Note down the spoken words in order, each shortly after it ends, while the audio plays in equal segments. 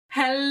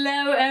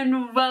Hello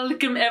and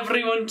welcome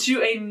everyone to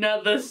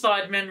another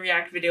Sidemen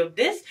React video.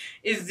 This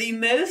is the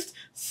most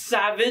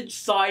savage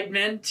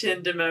Sidemen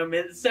Tinder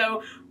moment.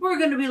 So we're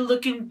going to be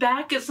looking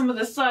back at some of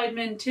the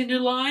Sidemen Tinder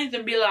lines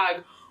and be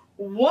like,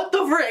 what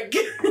the frick?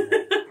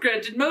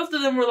 Granted, most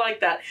of them were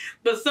like that,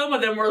 but some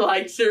of them were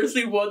like,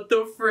 seriously, what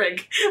the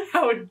frick?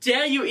 How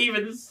dare you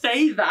even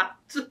say that?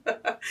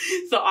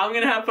 So I'm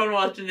gonna have fun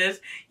watching this.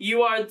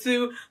 You are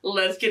too.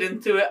 Let's get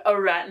into it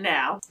right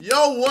now.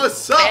 Yo,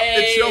 what's up?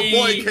 Hey. It's your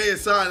boy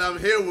KSI and I'm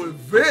here with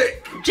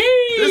Vic.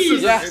 Jeez! This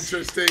is an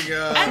interesting,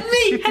 and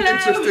me, hello.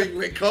 Interesting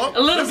link up. A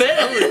little bit.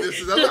 This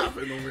is a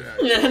happening on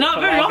React. Yeah,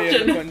 not very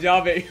often.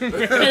 Punjabi.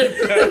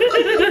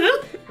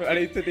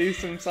 Ready to do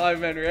some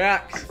Sidemen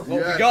React.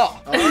 What we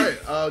got?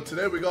 Alright,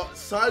 today we got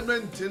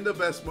Sidemen Tinder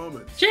best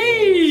moments.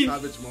 Jeez!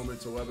 Savage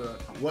moments or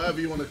whatever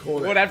you want to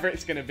call it. Whatever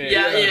it's going to be.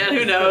 Yeah,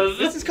 who knows?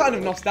 This is kind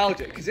of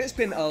nostalgic because it's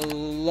been a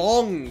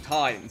long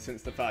time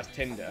since the first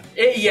Tinder.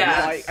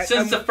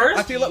 Since the first.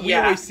 I feel like we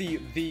always see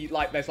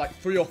there's like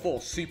 3 or 4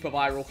 super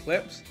viral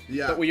clips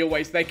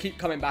that they keep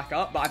coming back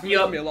up. But I think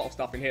there's gonna be a lot of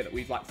stuff in here that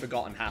we've like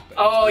forgotten happened.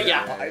 Oh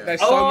there's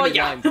so many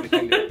lines in the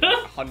Tinder,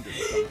 like hundreds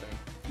or something.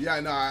 Yeah,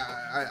 no,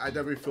 I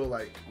definitely feel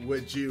like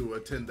we're due a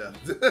Tinder.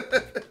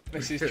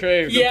 This is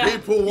true. Yeah. The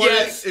people want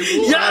it.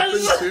 It will happen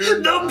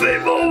soon. The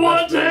people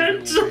want it.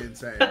 It will be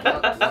insane.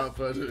 Without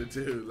further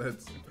ado,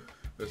 let's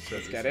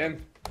get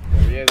in.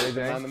 There he is, the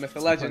man, the myth,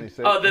 the legend.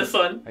 Oh, this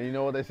one. And you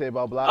know what they say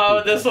about black people?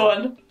 people? This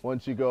one.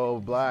 Once you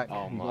go black,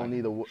 you're gonna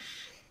need a...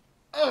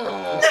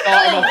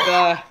 Starting off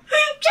there.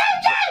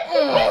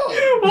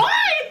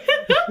 Why?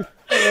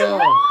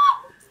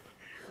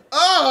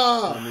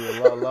 I need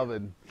a lot of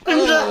loving.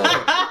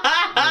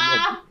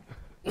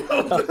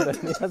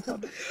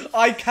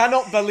 I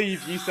cannot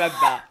believe you said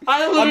that.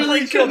 I'm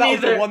pretty sure that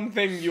was the one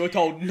thing you were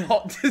told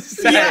not to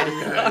say.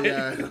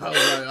 Yeah. I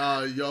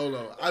was like,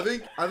 YOLO. I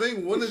think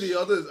one of the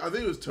others, I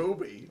think it was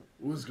Toby,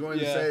 was going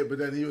to say it, but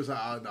then he was like,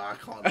 oh, no, I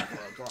can't.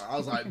 I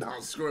was like, nah,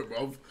 screw it,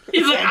 bro.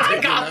 He's like, I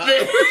got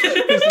this.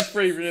 This is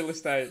free real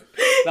estate.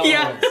 That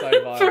was so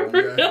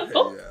viral.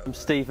 Yeah. I'm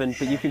Stephen,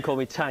 but you can call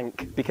me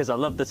Tank because I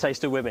love the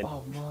taste of women.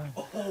 Oh my.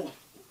 Oh.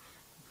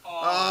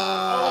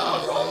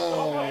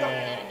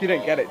 You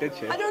didn't get it, did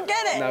you? I don't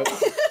get it. No.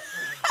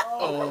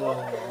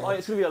 Oh,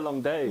 it's going to be a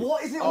long day.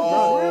 What is it?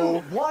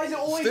 Why is it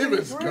always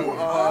Steven's going.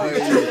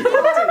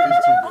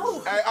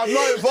 Hey, I'm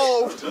not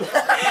involved.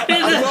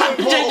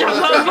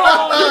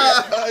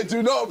 I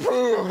do not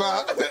approve of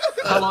that.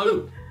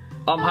 Hello,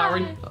 I'm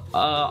Harry.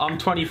 I'm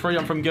 23.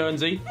 I'm from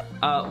Guernsey.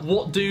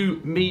 What do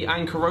me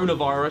and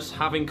coronavirus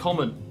have in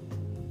common?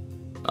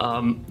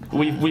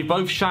 We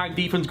both shagged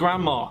Ethan's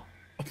grandma.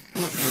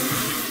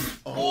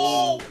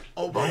 Oh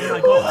my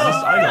god.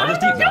 I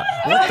just did that.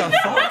 What the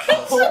fuck?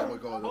 Oh my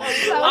god.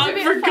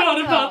 I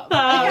forgot about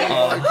that.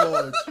 Oh my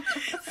god.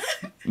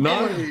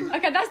 No.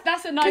 Okay,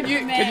 that's a no for me.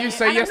 Can you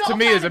say yes to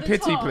me as a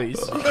pity, please?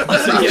 Say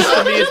yes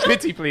to me as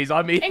pity, please.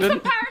 I mean. In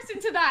comparison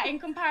to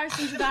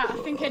that, I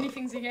think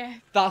anything's a yes.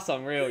 That's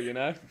unreal, you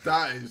know?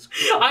 That is.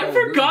 I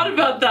forgot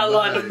about that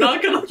line. I'm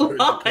not gonna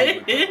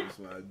lie.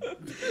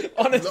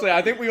 Honestly,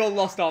 I think we all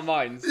lost our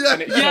minds,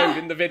 and it showed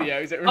in the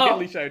videos. It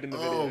really showed in the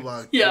videos. Oh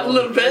my god. Yeah, a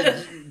little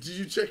bit. Did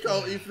you check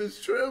out Ethan's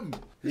trim?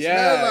 His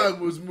Yeah. hairline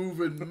was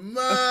moving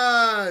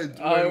mad.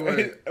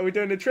 Wait. Are we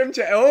doing a trim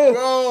check? Oh!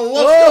 Bro,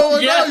 what's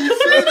going on? You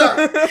see that?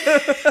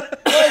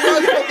 Oh,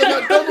 man's got the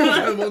McDonald's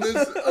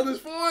hem on his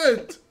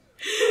forehead.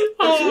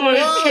 Oh my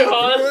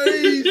god.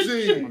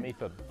 Crazy. I'm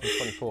Ethan, I'm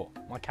 24.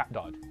 My cat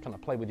died. Can I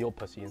play with your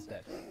pussy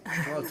instead?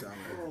 Oh, damn it.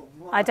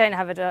 I don't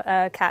have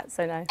a cat,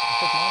 so no.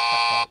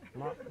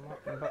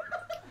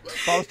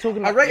 But I was talking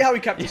about... I rate how he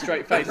kept a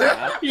straight face like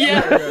that.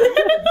 Yeah.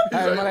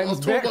 my name's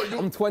Vic,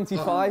 I'm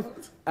 25.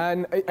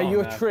 And are you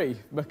a tree?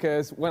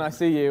 Because when I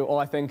see you, all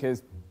I think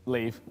is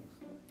leave.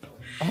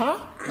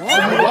 I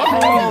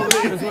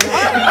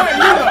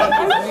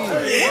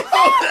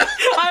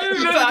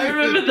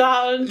remember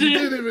that one, You dude.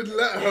 didn't even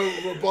let her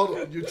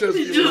rebuttal. You just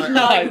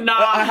like, nah.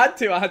 I had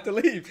to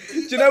leave.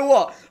 Do you know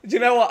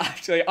what?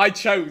 Actually, I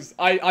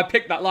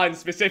picked that line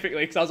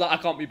specifically because I was like, I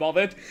can't be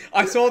bothered.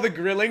 I saw the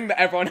grilling that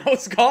everyone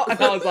else got, and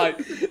I was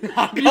like,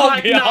 I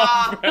can't be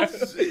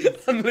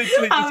arsed. I'm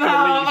literally just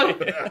gonna leave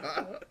here.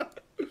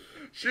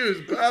 She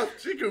was bad.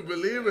 She couldn't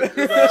believe it.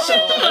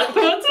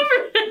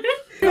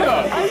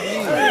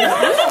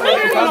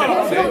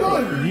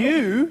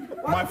 You,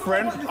 my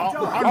friend,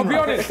 I'll be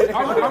honest.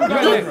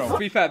 To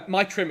be fair,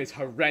 my trim is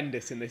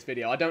horrendous in this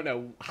video. I don't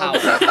know how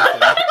that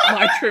happened.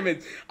 My trim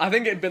is... I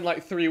think it had been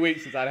like 3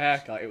 weeks since I had a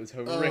haircut. It was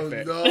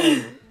horrific. Oh,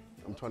 no.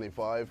 I'm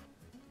 25,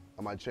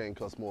 and my chain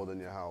costs more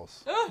than your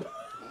house.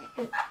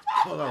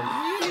 Hold on.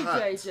 Really,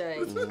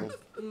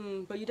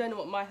 JJ? But you don't know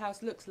what my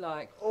house looks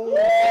like.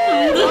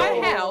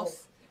 My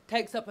house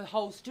takes up a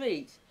whole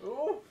street.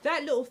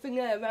 That little thing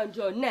there around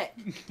your neck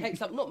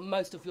takes up not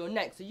most of your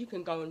neck, so you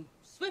can go and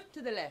swift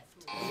to the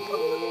left.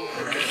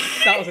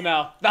 That was an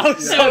L. That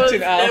was such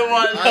an L. It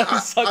was. That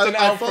was such an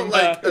L I felt from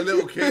like her. a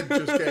little kid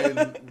just getting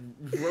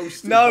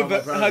roasted. No, by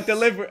but my her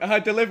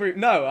parents. delivery.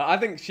 No, I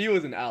think she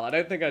was an L. I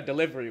don't think her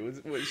delivery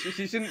was.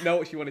 She shouldn't know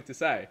what she wanted to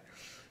say.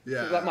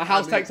 Yeah. Like my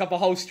house takes up a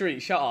whole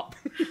street. Shut up.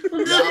 Yeah,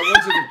 I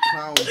wanted to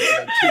clown her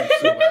too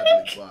so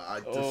badly, but I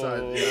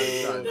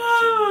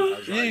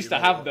decided. You used to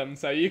have them,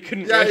 so you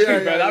couldn't. Yeah, really, yeah,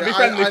 bro. yeah. That'd be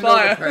friendly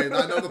fire. I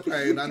know the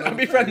pain. That'd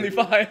be friendly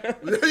fire.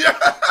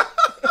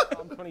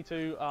 I'm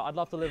 22. I'd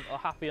love to live a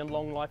happy and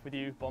long life with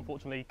you, but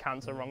unfortunately,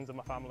 cancer runs in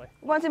my family.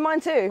 One's in mine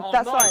too. Oh,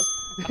 That's nice.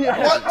 fine.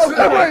 What?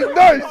 Okay, wait,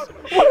 nice.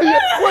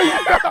 Wait.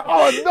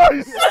 Oh,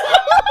 nice.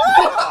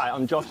 Hi,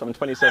 I'm Josh. I'm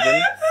 27.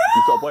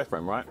 You've got a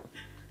boyfriend, right?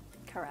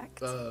 Correct.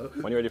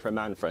 When you're ready for a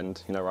man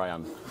friend, you know where I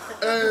am.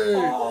 Hey,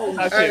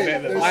 Actually, a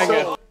bit of a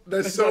banger.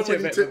 there's so many That's actually a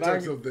bit of a TikToks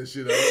banger. of this,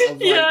 you know. Of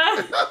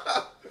Yeah.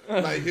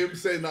 like him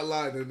saying that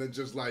line and then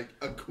just like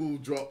a cool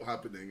drop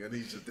happening and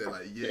he's just there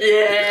like, yeah.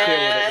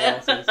 Yeah.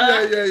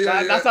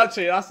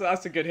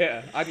 That's a good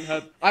hitter. I hadn't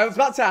heard. I was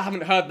about to say I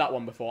haven't heard that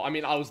one before. I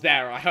mean, I was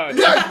there. I heard.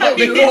 Yeah,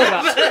 before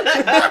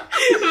that.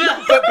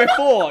 But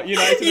before, you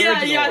know, it's an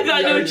original. Yeah, I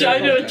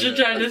know what you're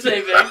trying to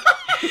say, babe.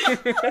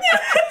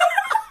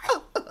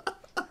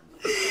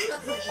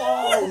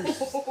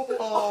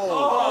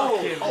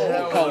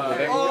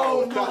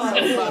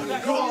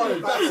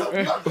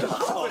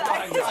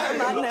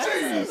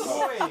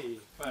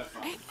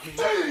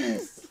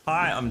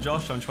 Hi, I'm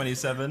Josh, I'm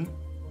 27.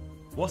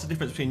 What's the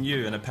difference between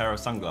you and a pair of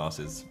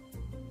sunglasses?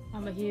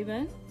 I'm a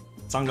human.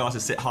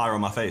 Sunglasses sit higher on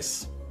my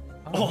face.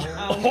 I'm really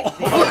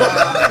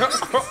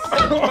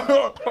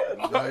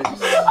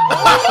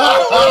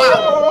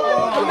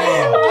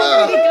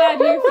glad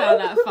you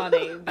found that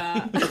funny,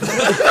 but...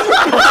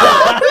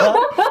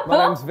 My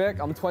name's Vic,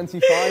 I'm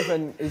 25,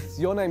 and is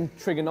your name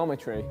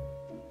trigonometry?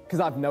 Because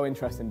I have no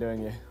interest in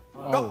doing you. Vic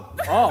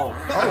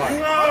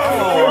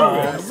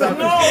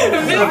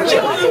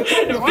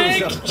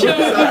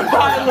chose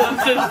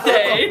violence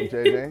instead.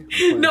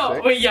 JJ. No,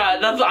 but yeah,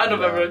 that's what I don't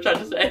remember what I'm trying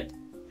to say.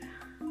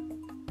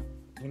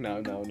 No.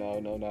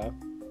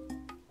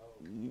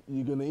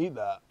 You gonna eat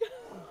that?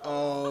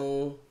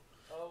 Oh.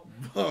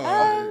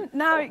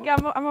 No, yeah,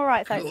 I'm all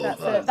right, thanks.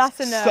 That's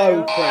a no.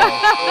 So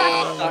cringe.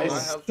 That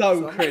is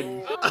so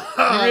cringe.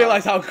 You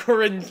realise how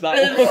cringe that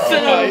is? It's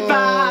so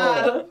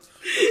bad.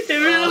 It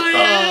really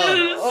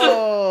is.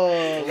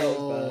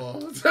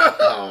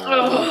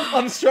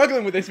 I'm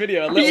struggling with this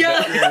video a little bit.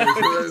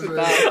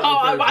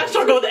 I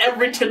struggle with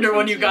every Tinder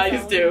one you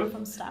guys do.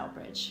 From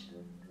Stourbridge.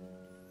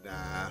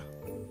 Nah.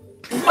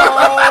 I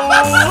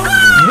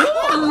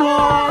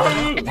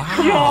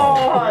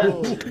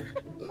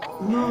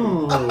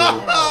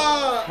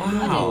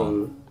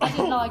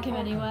didn't like him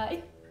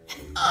anyway.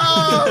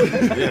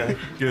 Yeah,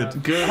 good.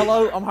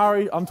 Hello, I'm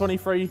Harry. I'm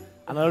 23,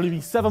 and there'll only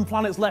be 7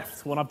 planets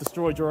left when I've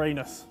destroyed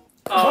Uranus.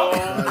 Oh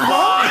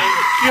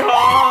my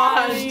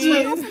god!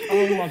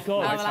 Oh my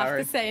god. I will have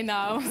to say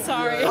no.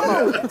 Sorry.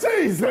 Oh,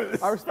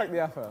 Jesus! I respect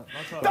the effort.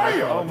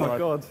 Damn! Oh my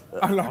god.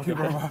 I like you,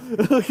 brother.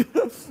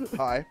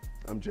 Hi,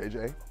 I'm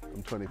JJ.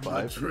 I'm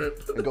 25.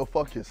 Trip. And go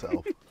fuck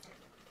yourself.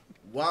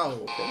 Wow.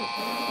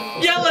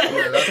 Yell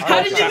it!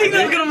 How did you think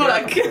that was gonna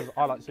work?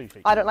 I like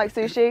sushi. I don't like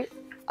sushi.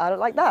 I don't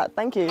like that.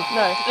 Thank you.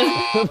 No.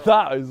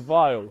 That is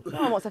vile.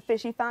 No one wants a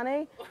fishy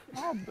fanny.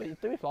 Oh, but you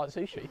do like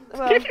sushi.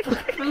 Well,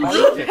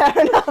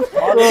 fair enough.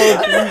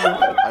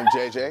 I'm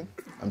JJ.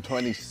 I'm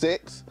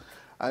 26.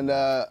 And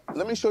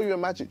let me show you a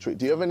magic trick.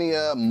 Do you have any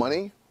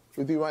money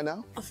with you right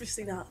now?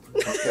 Obviously not.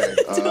 Okay.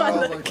 Oh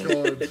my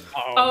god.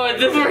 Oh, and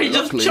this is where he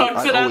just luckily,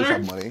 chunks it I at always her?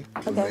 have money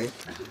with Okay. me.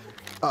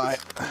 All right.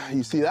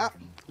 You see that?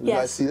 You Yes.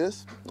 guys see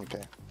this?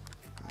 Okay.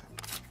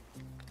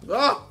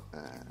 Ah!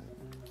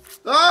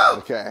 Ah!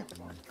 Okay.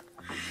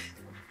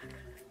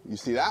 You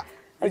see that?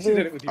 You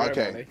did it with your own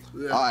Okay.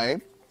 money. I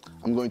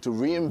am going to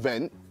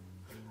reinvent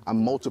and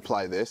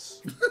multiply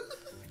this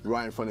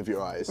right in front of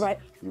your eyes. Right.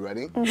 You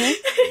ready? Mm-hmm. Okay.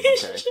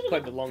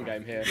 Played the long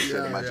game here. Say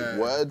the magic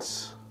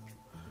words.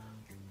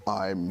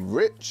 I'm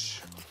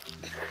rich.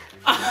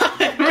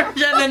 And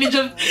then he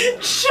just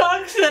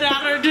chunks it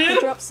at her, dude.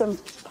 Drop some.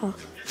 Oh.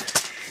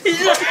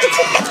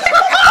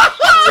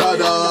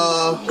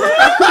 Ta-da!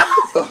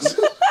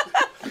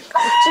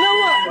 Do you know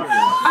what?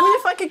 I mean,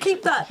 if I could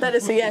keep that, that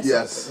is a yes.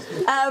 Yes.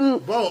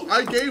 Bro,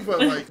 I gave her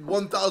like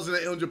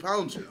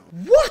 £1,800, you know.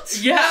 What?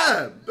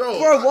 Yeah, bro.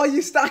 Bro, why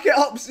you stack it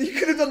up? So you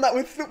could have done that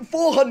with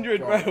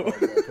 400, bro.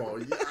 Bro,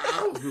 yeah,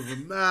 I was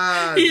moving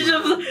mad. He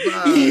just,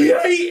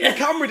 The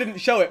camera didn't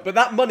show it, but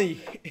that money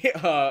hit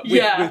her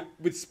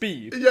with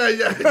speed. Yeah.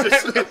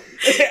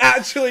 It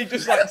actually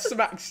just like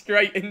smacked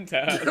straight into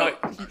her. Like,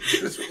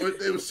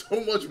 it was so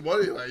much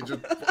money, like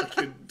just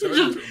fucking turned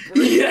into a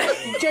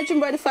brick. Judging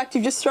by the fact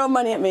you've just thrown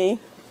money at me,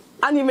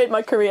 and you made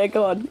my career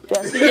go on.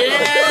 Yes.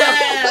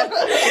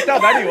 it's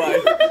done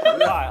anyway.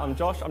 Hi, I'm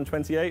Josh, I'm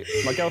 28.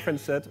 My girlfriend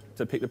said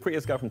to pick the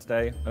prettiest girl from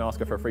today and ask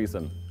her for a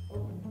threesome.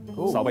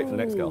 So I'll wait for the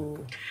next girl.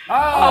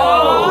 I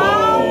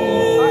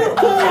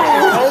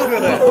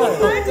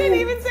didn't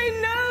even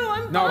say no.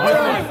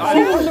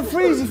 I'm the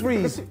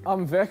freeze.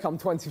 I'm Vic, I'm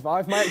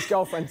 25. My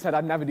ex-girlfriend said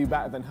I'd never do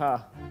better than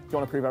her. Do you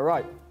want to prove her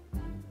right?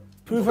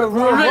 Prove her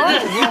wrong.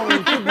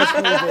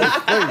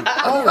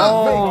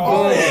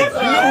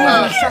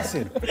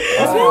 Assassin.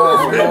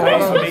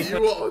 You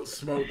were on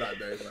smoke that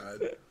day, man.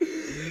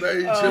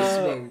 Major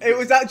smoke. It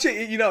was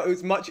actually, you know, it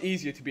was much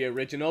easier to be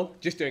original,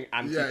 just doing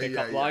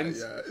anti-pickup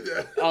lines. I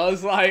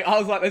was like,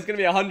 there's gonna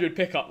be 100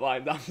 pickup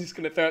lines. I'm just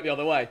gonna throw it the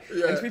other way.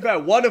 And to be fair,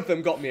 one of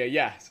them got me a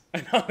yes,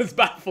 and I was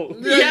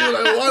baffled. You're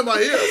like, why am I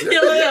here?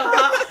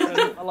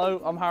 Hello,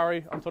 I'm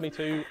Harry. I'm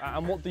 22.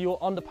 And what do your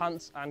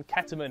underpants and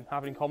ketamine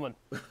have in common?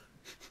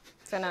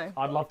 So no.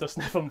 I'd love to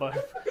sniff them both.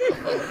 Of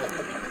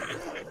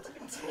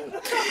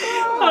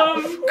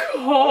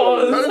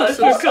course,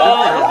 I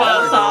forgot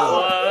about that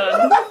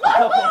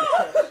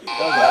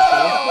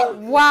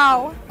one.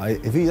 Wow.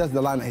 If he does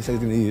the line that he said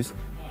he's going to use,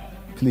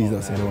 please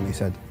don't say the one he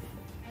said.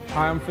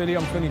 Hi, I'm Philly,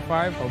 I'm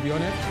 25, I'll be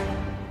honest.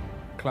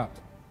 Clapped.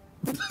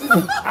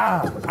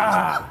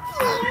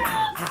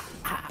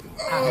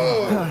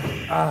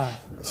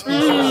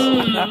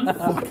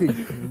 Fucking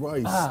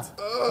Christ.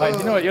 Wait, do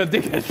you know what? You're a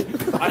dickhead.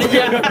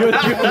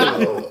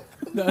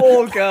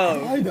 Poor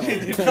girl. She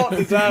did not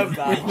deserve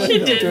that.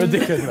 You're a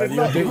dickhead, man.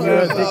 You're a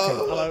dickhead.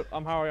 Hello,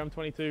 I'm Harry, I'm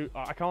 22.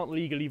 I can't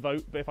legally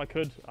vote, but if I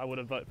could, I would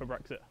have voted for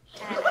Brexit.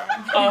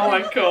 Oh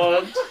my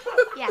god.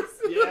 Yes.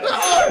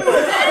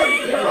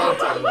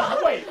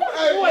 Wait.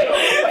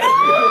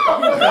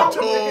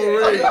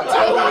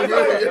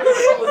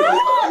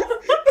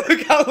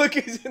 Look how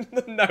Lucky's in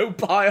the no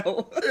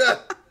pile.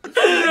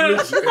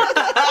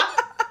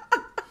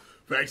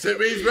 Brexit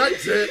means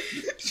Brexit.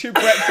 She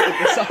Brexited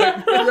the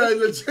side.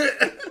 Legit.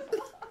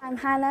 I'm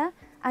Hannah,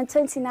 I'm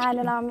 29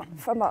 and I'm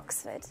from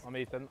Oxford. I'm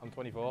Ethan, I'm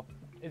 24.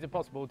 Is it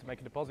possible to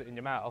make a deposit in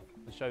your mouth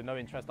and show no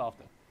interest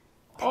after?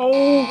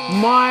 Oh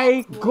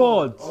my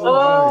god!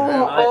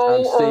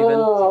 I'm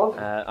Stephen.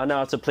 I know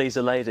how to please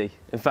a lady.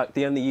 In fact,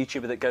 the only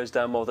YouTuber that goes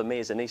down more than me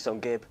is a Nissan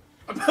Gib.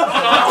 Oh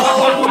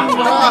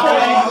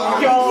my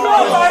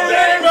god!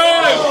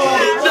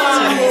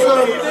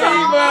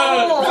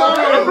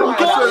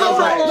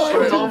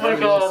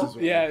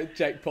 Yeah,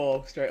 Jake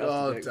Paul, straight up.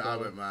 Oh,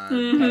 damn it,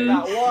 man.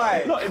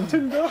 Why? Not in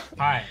Tinder.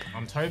 Hi,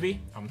 I'm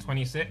Toby. I'm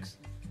 26.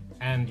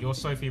 And you're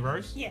Sophie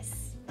Rose?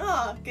 Yes.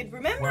 Ah, good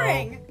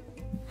remembering.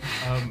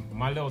 Well,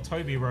 my little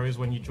Toby Rose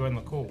when you join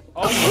the call.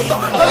 Wow.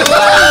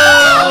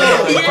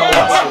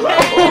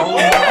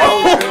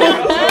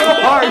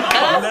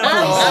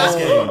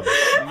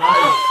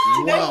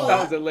 That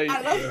was elite.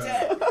 I loved it.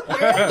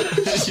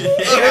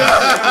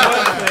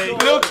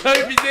 Little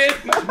Toby's in.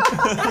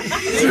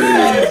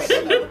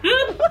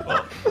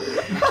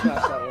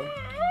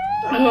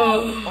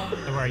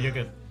 Don't worry, you're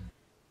good.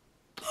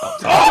 Oh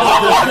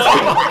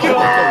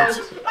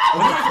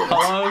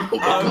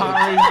Hello, I'm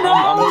Harry.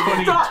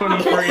 I'm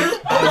 23.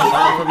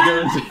 I'm from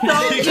Guernsey.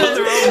 You got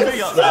the wrong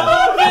thing up there.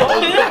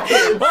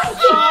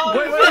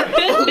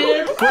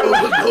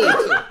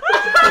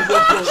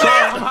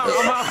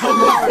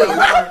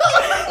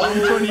 I'm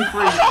 23.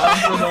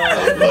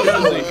 I'm from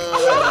Guernsey.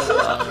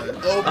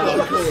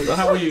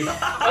 How are you?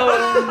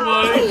 Oh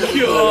my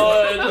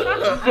god.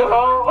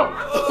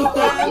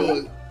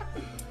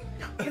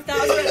 If that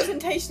was a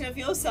representation of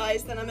your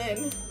size, then I'm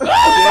in. Hey,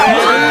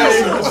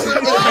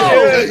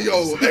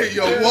 yo,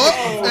 what?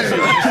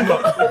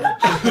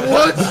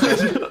 What?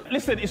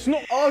 Listen, it's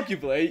not.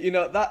 Arguably, you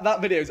know, that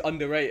video is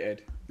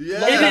underrated.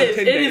 Yeah.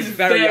 It is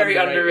very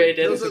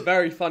underrated. It was a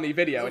very funny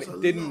video, and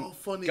it didn't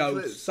go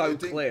clips. so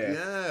clear.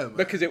 Yeah,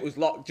 because it was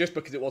locked, just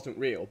because it wasn't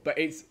real. But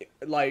it's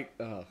like,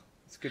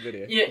 it's a good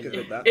video. Yeah, good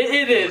with that.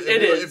 It is.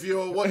 If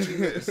you're watching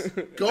this,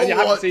 go and you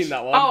watch. haven't seen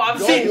that one. Oh,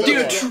 I've seen,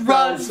 dude.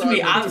 Trust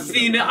me, I've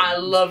seen it. I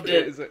loved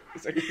it.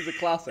 It's a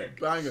classic.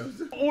 Banger.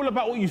 All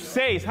about what you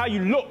say, it's how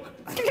you look.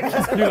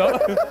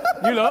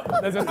 You look.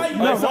 There's a.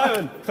 No,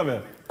 Simon, come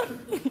here.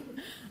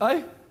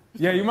 Hey?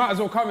 Yeah, you might as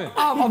well come in.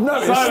 I've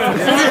noticed. Simon,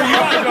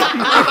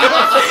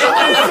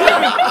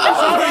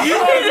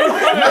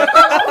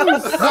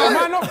 Am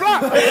I not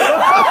black?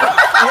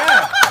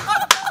 Yeah.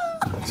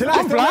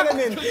 I'm black.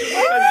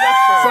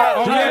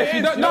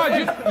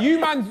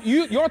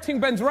 Your thing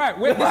Ben's right.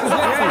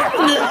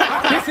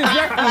 This is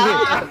Lefty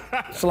here.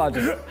 Shall I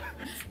just...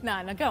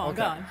 No, go on,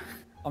 go on.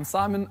 I'm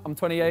Simon, I'm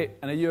 28,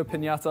 and are you a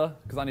piñata?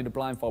 Because I need a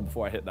blindfold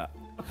before I hit that.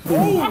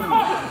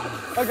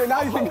 Okay,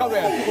 now you can come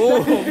here.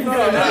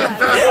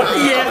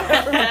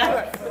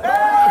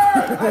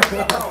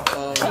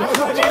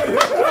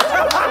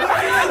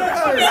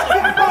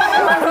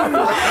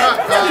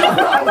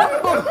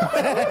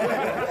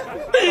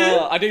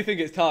 I do think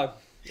it's time.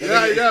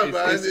 Yeah,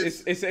 man.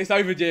 It's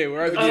overdue.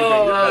 We're overdue.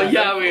 Oh,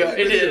 yeah, we are.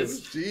 It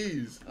is.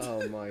 Jeez.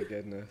 Oh my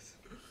goodness.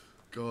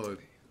 God.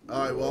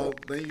 Alright, well,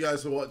 thank you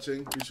guys for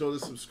watching. Be sure to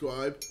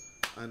subscribe.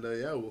 And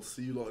yeah, we'll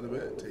see you lot in a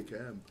bit. Take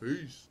care and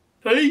peace.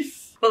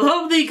 Peace. Well,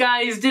 hopefully you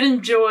guys did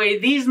enjoy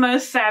these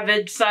most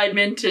savage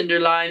Sidemen Tinder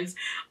lines.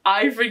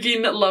 I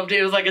freaking loved it.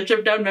 It was like a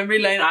trip down memory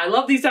lane. I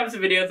love these types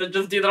of videos that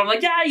just do that. I'm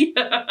like, yay!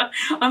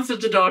 I'm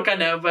such a dork, I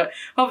know. But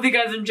hopefully you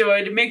guys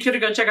enjoyed. Make sure to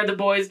go check out the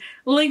boys.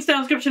 Links down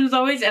in the description as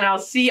always. And I'll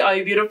see all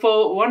you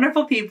beautiful,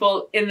 wonderful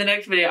people in the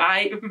next video.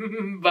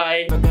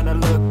 Bye.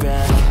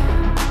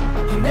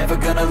 I'm never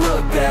gonna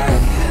look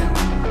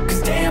back,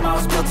 cause damn, I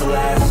was built to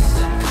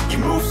last. You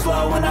move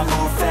slow and I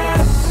move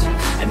fast,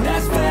 and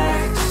that's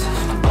facts.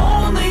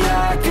 Only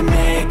I can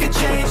make a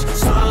change,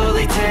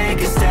 slowly take